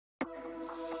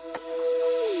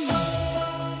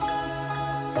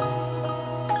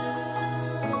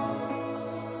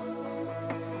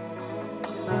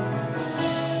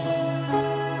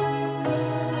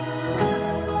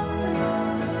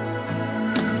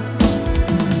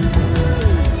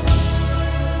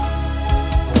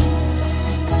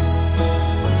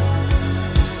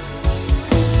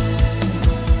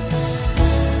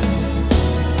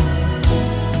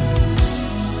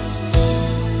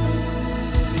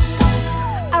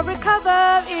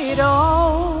it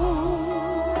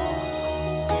all.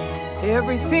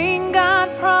 Everything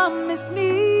God promised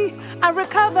me, I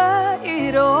recover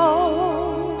it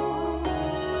all.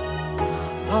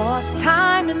 Lost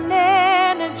time and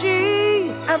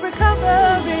energy, I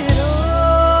recover it all.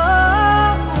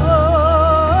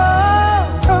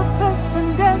 Purpose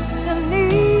and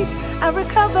destiny, I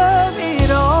recover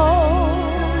it all.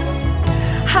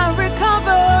 I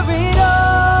recover it all.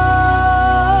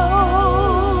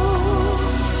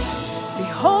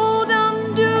 Behold, I'm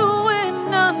doing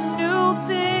a new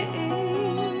thing.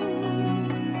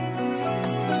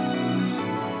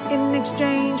 In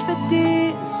exchange for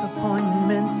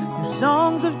disappointments, new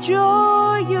songs of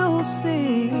joy you'll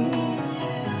sing.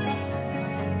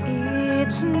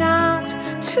 It's not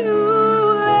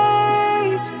too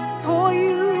late for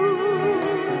you.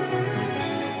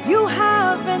 You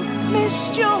haven't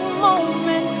missed your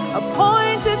moment.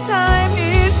 Appointed time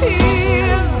is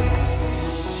here.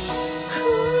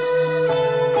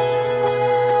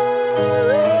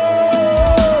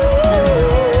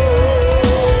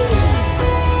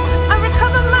 I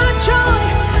recover my joy.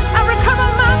 I recover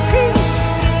my peace.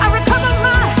 I recover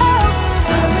my health.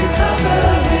 I recover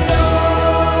it all.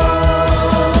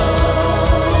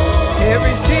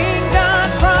 Everything God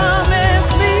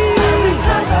promised me, I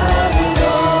recover it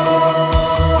all.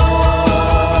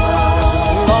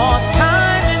 Lost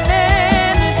time and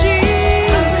energy,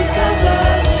 I recover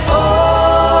it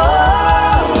all.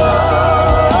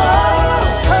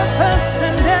 Purpose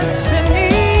and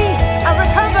destiny, I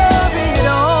recover it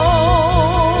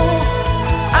all.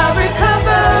 I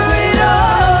recover it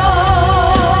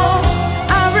all.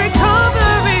 I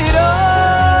recover it all.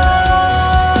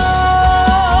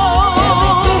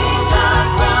 Everything God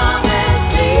promised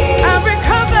me, I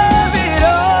recover it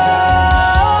all.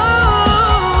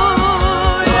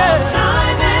 Lost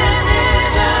time and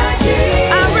energy,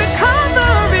 I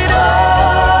recover it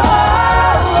all.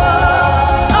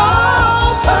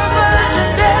 Purpose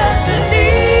and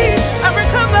destiny, I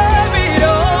recover it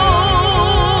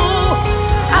all.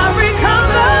 I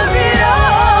recover it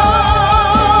all.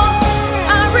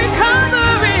 I recover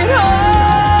it all.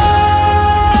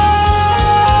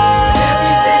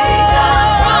 Everything God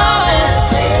promised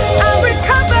me, I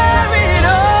recover it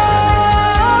all.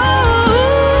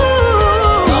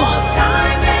 Lost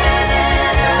time and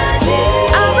energy,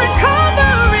 I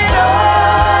recover it all.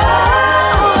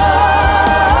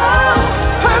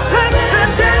 Purpose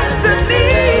and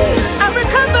destiny, I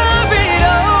recover it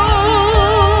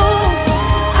all.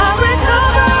 I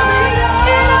recover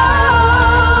it all.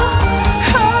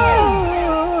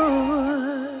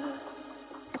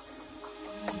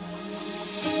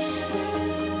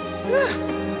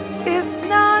 It's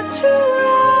not too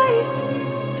late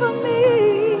for me.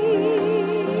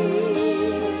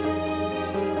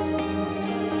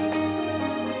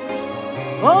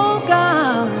 Oh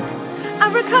God, I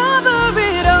recover